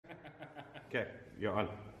Okay, you're on.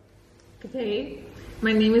 Good day.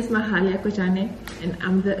 My name is Mahalia Kojane and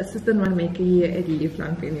I'm the assistant winemaker here at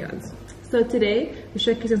Lievland Vineyards. So today we're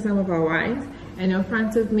showcasing some of our wines, and in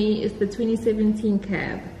front of me is the 2017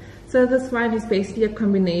 Cab. So this wine is basically a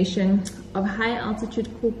combination of high altitude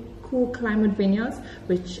cool climate vineyards,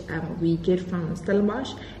 which we get from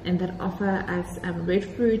Stellenbosch, and that offer us red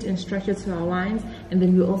fruit and structure to our wines. And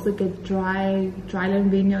then we also get dryland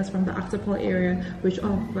vineyards from the Octopole area, which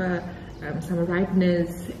offer some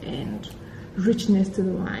ripeness and richness to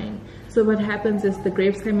the wine. So what happens is the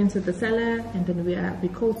grapes come into the cellar, and then we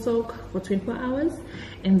cold soak for 24 hours,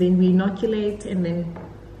 and then we inoculate, and then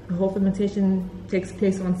the whole fermentation takes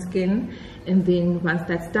place on skin. And then once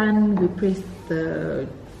that's done, we press the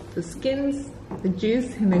skins, the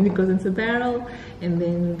juice, and then it goes into barrel, and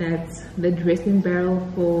then that's the dressing barrel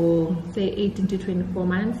for say 18 to 24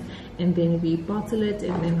 months, and then we bottle it,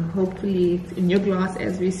 and then hopefully it's in your glass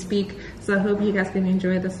as we speak. So I hope you guys can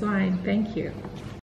enjoy this wine. Thank you.